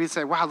realize. We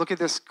say, wow, look at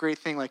this great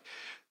thing. Like,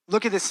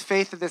 look at this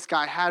faith that this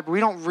guy had. But we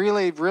don't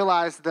really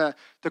realize the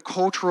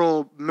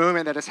cultural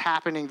moment that is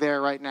happening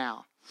there right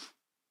now.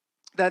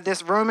 That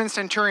this Roman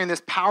centurion,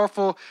 this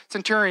powerful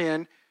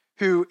centurion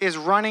who is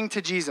running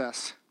to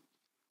Jesus,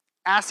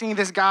 asking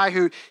this guy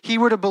who he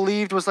would have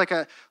believed was like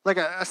a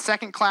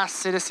second-class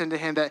citizen to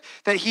him,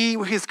 that he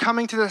is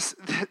coming to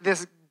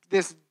this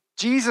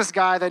Jesus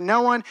guy that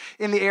no one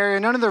in the area,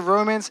 none of the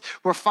Romans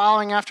were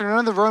following after, none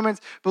of the Romans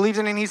believed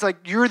in, and he's like,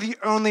 you're the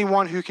only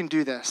one who can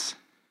do this.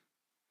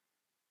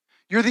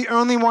 You're the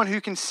only one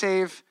who can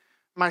save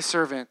my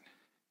servant.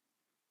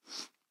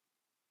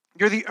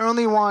 You're the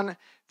only one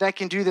that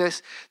can do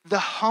this. The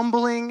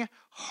humbling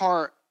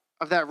heart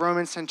of that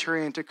Roman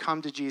centurion to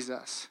come to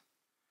Jesus.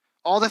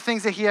 All the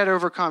things that he had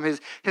overcome,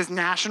 his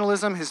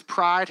nationalism, his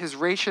pride, his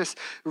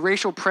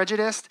racial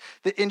prejudice,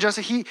 the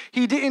injustice.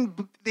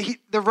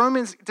 The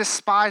Romans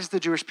despised the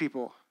Jewish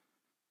people.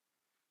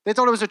 They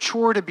thought it was a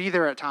chore to be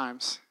there at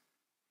times.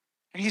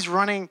 And he's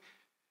running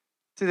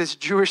to this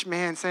Jewish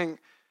man saying,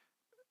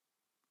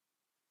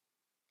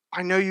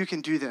 I know you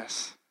can do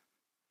this.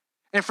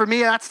 And for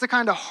me, that's the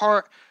kind of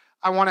heart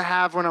I want to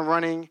have when I'm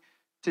running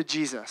to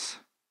Jesus.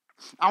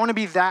 I want to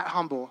be that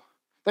humble.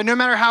 That no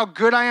matter how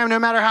good I am, no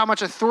matter how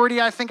much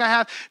authority I think I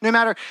have, no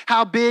matter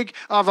how big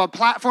of a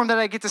platform that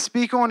I get to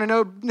speak on, and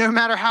no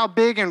matter how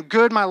big and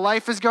good my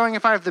life is going,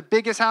 if I have the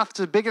biggest house,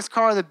 the biggest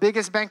car, the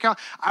biggest bank account,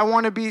 I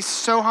want to be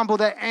so humble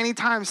that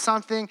anytime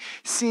something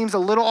seems a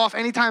little off,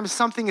 anytime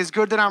something is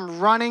good, that I'm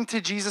running to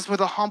Jesus with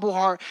a humble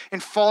heart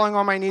and falling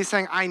on my knees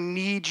saying, I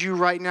need you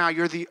right now.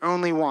 You're the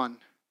only one,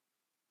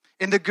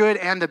 in the good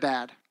and the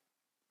bad.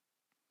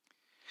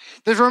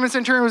 This Roman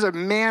centurion was a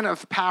man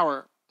of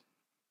power.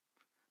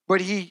 But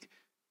he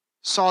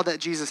saw that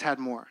Jesus had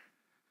more.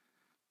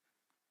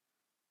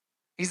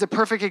 He's a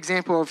perfect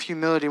example of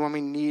humility when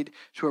we need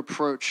to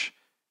approach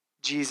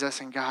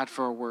Jesus and God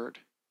for a word.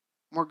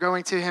 We're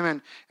going to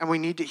him and we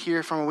need to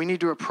hear from him. We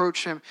need to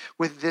approach him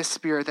with this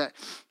spirit that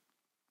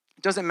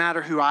it doesn't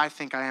matter who I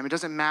think I am. It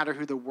doesn't matter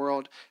who the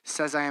world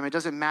says I am. It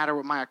doesn't matter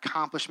what my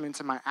accomplishments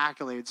and my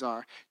accolades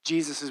are.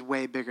 Jesus is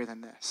way bigger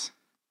than this.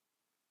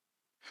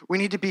 We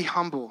need to be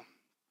humble.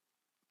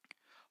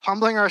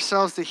 Humbling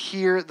ourselves to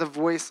hear the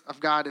voice of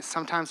God is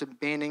sometimes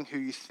abandoning who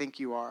you think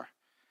you are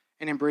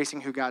and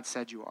embracing who God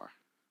said you are.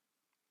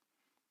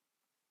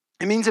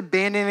 It means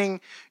abandoning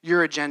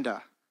your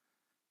agenda.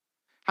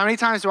 How many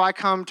times do I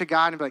come to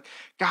God and be like,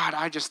 God,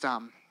 I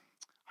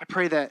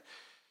pray that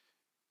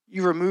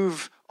you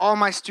remove all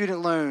my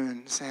student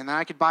loans and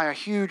I could buy a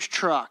huge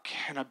truck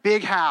and a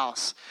big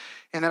house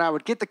and that I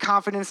would get the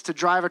confidence to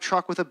drive a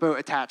truck with a boat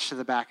attached to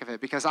the back of it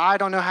because I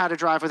don't know how to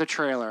drive with a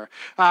trailer.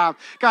 God,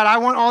 I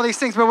want all these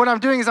things, but what I'm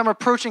doing is I'm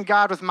approaching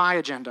God with my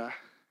agenda.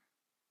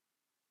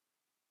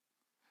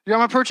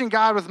 I'm approaching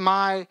God with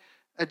my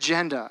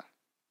agenda.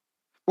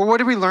 Well, what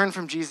did we learn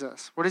from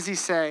Jesus? What does he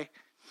say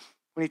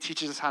when he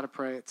teaches us how to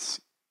pray? It's,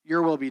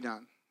 your will be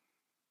done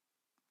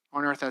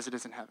on earth as it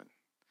is in heaven.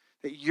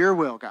 That your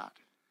will, God.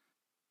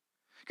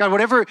 God,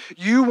 whatever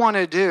you want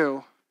to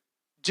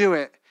do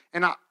it.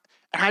 And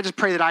I just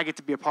pray that I get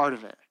to be a part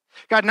of it.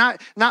 God,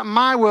 not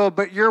my will,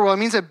 but your will. It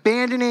means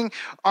abandoning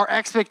our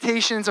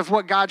expectations of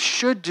what God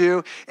should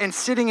do and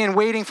sitting and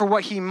waiting for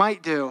what he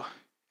might do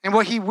and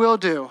what he will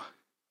do.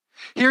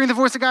 Hearing the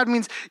voice of God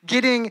means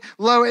getting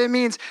low. It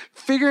means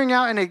figuring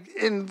out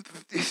and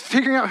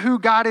figuring out who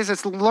God is.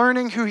 It's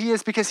learning who he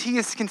is because he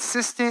is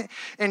consistent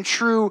and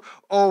true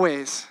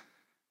always.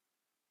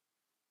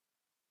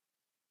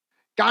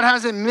 God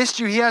hasn't missed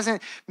you. He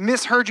hasn't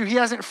misheard you. He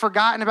hasn't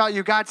forgotten about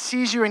you. God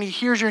sees you and he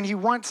hears you and he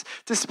wants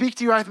to speak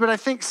to you. But I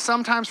think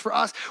sometimes for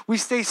us, we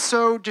stay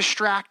so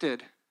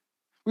distracted.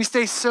 We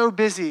stay so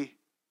busy.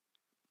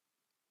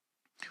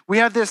 We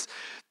have this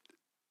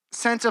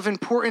sense of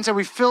importance and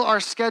we fill our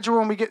schedule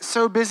and we get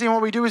so busy, and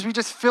what we do is we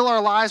just fill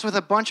our lives with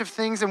a bunch of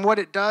things, and what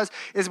it does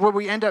is what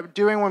we end up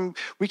doing when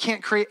we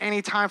can't create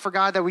any time for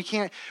God, that we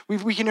can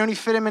only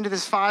fit him into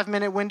this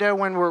 5-minute window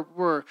when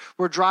we're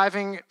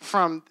driving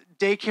from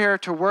daycare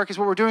to work. Is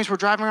what we're doing is we're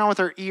driving around with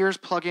our ears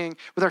plugging,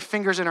 with our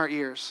fingers in our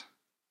ears.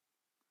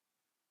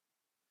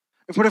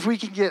 What if we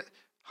can get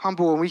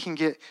humble and we can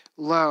get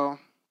low?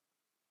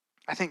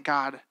 I think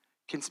God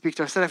can speak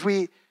to us. That if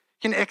we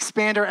can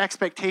expand our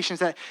expectations,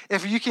 that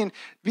if you can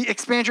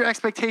expand your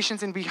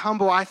expectations and be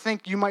humble, I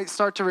think you might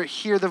start to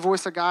hear the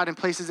voice of God in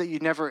places that you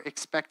never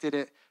expected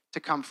it to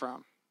come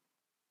from.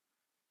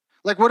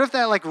 Like, what if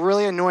that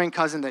really annoying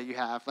cousin that you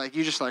have,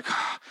 you just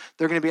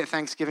they're going to be at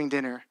Thanksgiving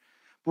dinner.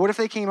 But what if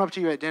they came up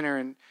to you at dinner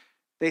and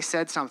they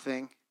said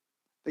something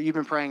that you've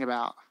been praying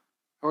about,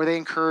 or they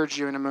encouraged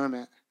you in a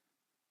moment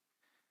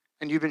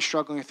and you've been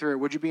struggling through it?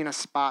 Would you be in a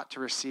spot to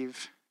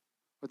receive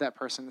what that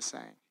person is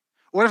saying?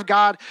 What if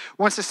God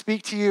wants to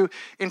speak to you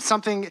in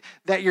something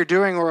that you're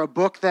doing, or a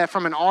book that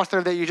from an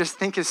author that you just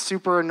think is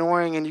super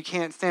annoying and you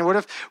can't stand? What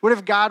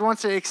if God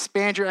wants to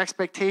expand your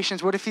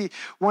expectations? What if he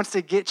wants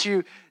to get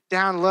you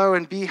down low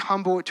and be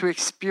humble to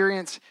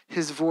experience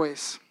his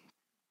voice?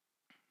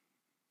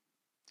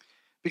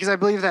 Because I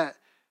believe that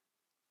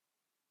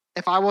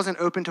if I wasn't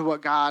open to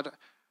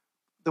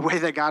the way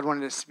that God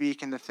wanted to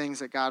speak and the things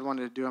that God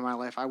wanted to do in my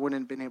life, I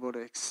wouldn't have been able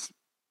to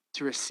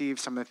receive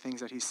some of the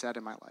things that he said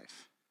in my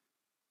life.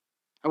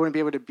 I wouldn't be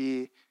able to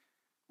be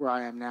where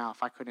I am now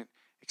if I couldn't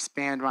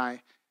expand my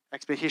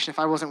expectation, if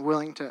I wasn't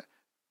willing to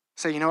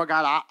say, you know what,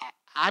 God,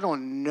 I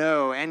don't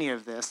know any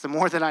of this. The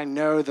more that I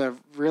know, the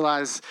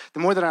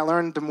more that I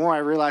learn, the more I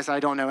realize that I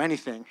don't know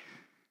anything.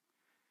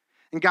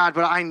 And God,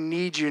 but I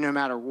need you no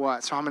matter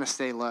what, so I'm going to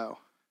stay low.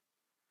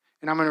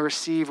 And I'm going to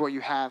receive what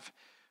you have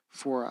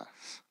for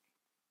us.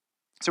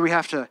 So we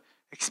have to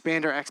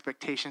expand our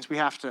expectations. We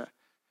have to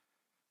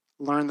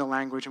learn the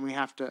language, and we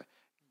have to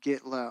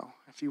get low.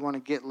 If you want to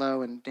get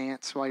low and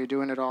dance while you're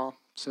doing it all,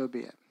 so be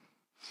it.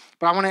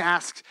 But I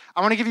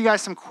want to give you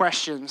guys some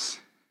questions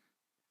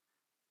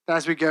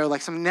as we go,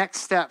 some next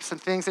steps, some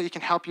things that you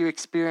can help you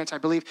experience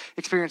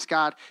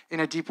God in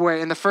a deep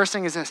way. And the first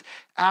thing is this: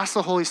 ask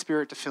the Holy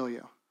Spirit to fill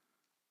you.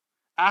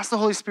 Ask the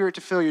Holy Spirit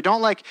to fill you.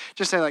 Don't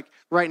just say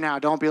right now,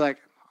 don't be all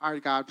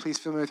right, God, please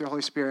fill me with your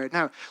Holy Spirit.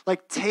 No,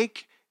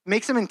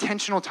 make some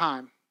intentional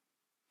time.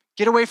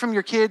 Get away from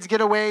your kids,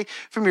 get away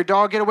from your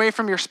dog, get away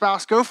from your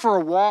spouse, go for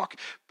a walk,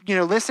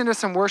 listen to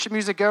some worship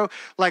music, go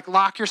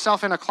lock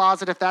yourself in a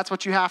closet if that's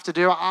what you have to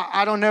do.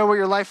 I don't know what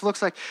your life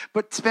looks like,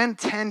 but spend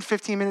 10,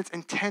 15 minutes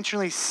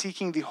intentionally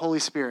seeking the Holy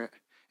Spirit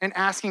and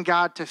asking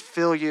God to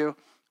fill you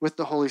with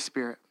the Holy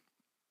Spirit.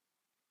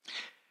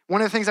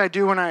 One of the things I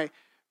do when I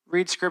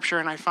read scripture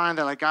and I find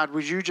that God,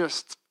 would you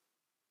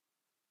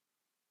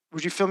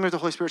fill me with the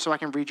Holy Spirit so I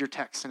can read your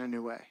text in a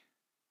new way?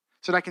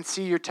 So that I can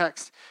see your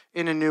text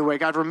in a new way.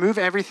 God, remove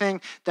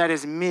everything that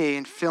is me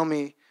and fill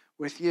me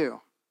with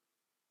you.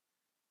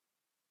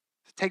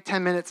 Take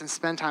 10 minutes and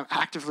spend time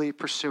actively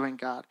pursuing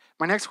God.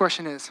 My next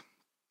question is,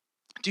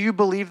 do you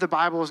believe the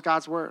Bible is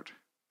God's word?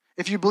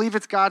 If you believe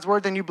it's God's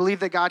word, then you believe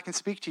that God can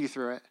speak to you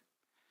through it.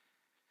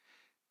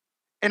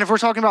 And if we're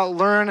talking about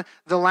learn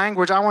the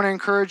language, I want to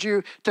encourage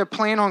you to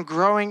plan on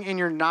growing in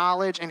your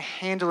knowledge and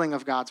handling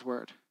of God's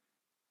word.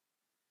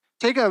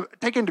 Take a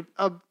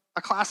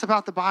class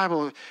about the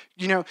Bible.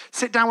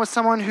 Sit down with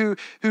someone who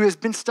has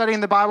been studying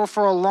the Bible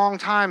for a long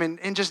time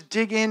and just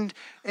dig in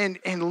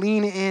and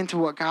lean into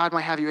what God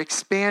might have you.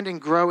 Expand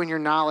and grow in your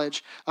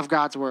knowledge of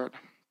God's word.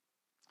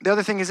 The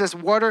other thing is this: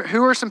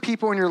 who are some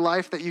people in your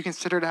life that you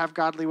consider to have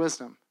godly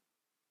wisdom?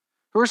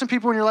 Who are some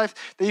people in your life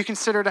that you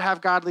consider to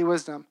have godly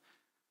wisdom?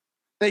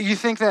 That you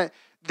think that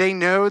they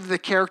know the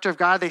character of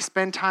God, they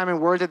spend time in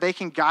word, that they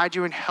can guide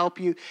you and help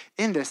you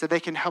in this, that they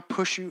can help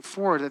push you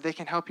forward, that they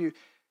can help you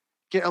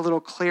get a little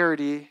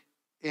clarity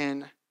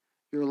in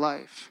your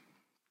life.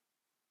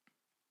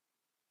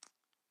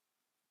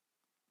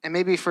 And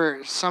maybe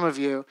for some of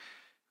you,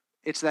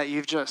 it's that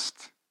you've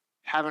just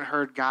haven't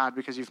heard God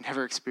because you've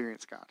never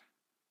experienced God.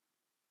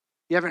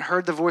 You haven't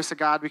heard the voice of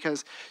God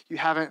because you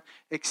haven't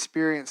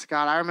experienced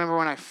God. I remember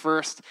when I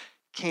first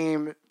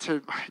came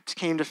to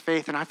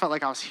faith, and I felt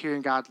like I was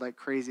hearing God like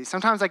crazy.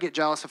 Sometimes I get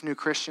jealous of new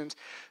Christians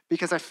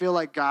because I feel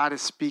like God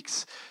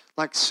speaks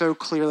like so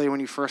clearly when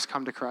you first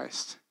come to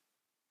Christ.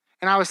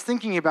 And I was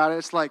thinking about it.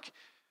 It's like,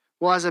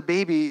 well, as a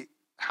baby,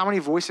 how many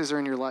voices are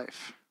in your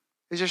life?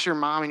 It's just your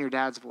mom and your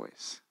dad's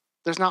voice.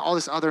 There's not all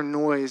this other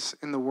noise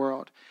in the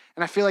world.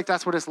 And I feel like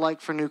that's what it's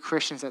like for new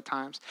Christians at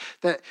times,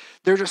 that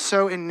they're just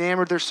so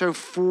enamored, they're so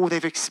full,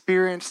 they've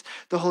experienced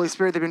the Holy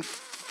Spirit, they've been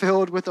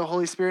filled with the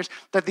Holy Spirit,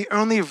 that the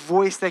only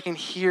voice they can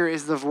hear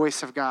is the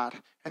voice of God.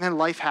 And then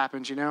life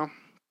happens,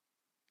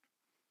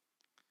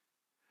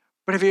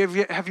 But have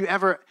you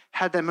ever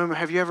had that moment?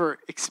 Have you ever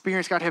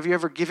experienced God? Have you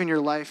ever given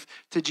your life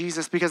to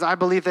Jesus? Because I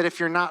believe that if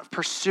you're not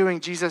pursuing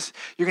Jesus,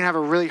 you're going to have a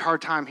really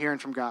hard time hearing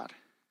from God.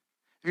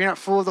 If you're not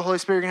full of the Holy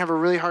Spirit, you're going to have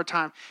a really hard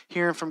time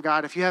hearing from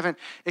God. If you haven't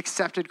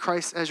accepted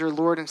Christ as your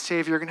Lord and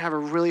Savior, you're going to have a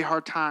really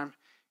hard time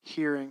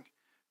hearing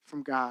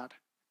from God.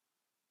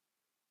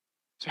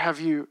 So have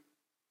you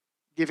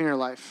given your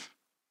life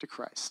to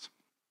Christ?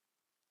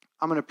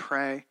 I'm going to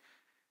pray, and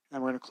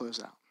then we're going to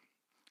close out.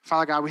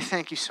 Father God, we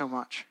thank you so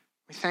much.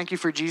 We thank you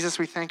for Jesus.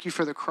 We thank you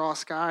for the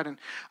cross, God. And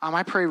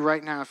I pray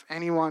right now, if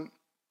anyone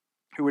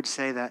who would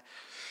say that,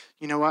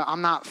 you know what, I'm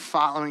not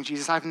following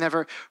Jesus. I've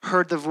never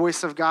heard the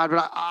voice of God,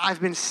 but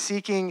I've been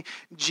seeking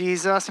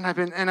Jesus, and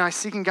I'm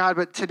seeking God,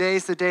 but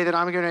today's the day that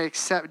I'm going to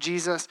accept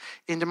Jesus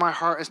into my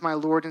heart as my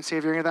Lord and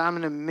Savior, that I'm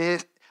going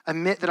to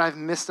admit that I've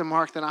missed the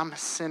mark, that I'm a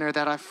sinner,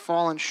 that I've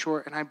fallen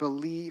short, and I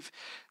believe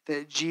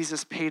that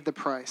Jesus paid the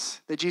price,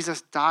 that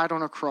Jesus died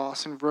on a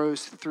cross and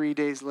rose 3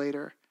 days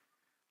later,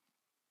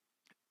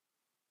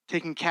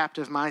 taking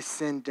captive my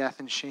sin,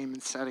 death, and shame,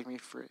 and setting me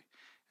free.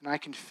 And I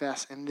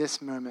confess in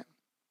this moment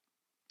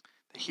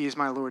that he is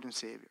my Lord and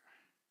Savior.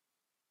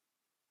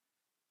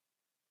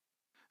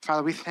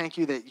 Father, we thank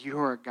you that you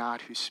are a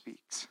God who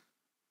speaks.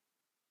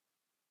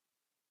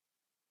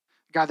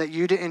 God, that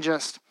you didn't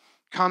just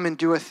come and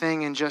do a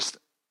thing and just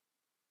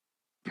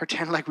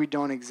pretend like we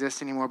don't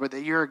exist anymore, but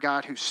that you're a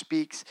God who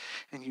speaks,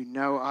 and you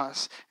know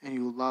us, and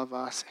you love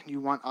us, and you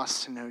want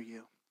us to know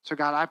you. So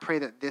God, I pray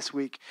that this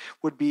week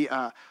would be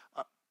a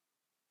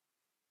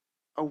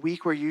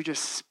week where you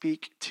just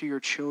speak to your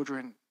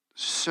children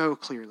so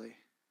clearly.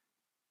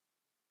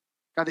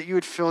 God, that you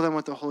would fill them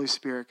with the Holy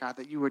Spirit, God,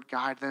 that you would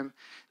guide them,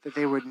 that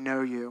they would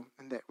know you,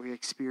 and that we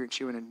experience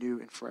you in a new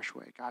and fresh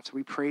way, God. So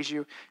we praise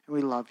you, and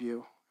we love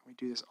you, and we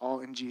do this all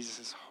in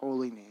Jesus'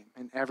 holy name.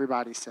 And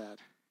everybody said,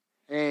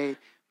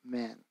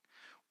 amen.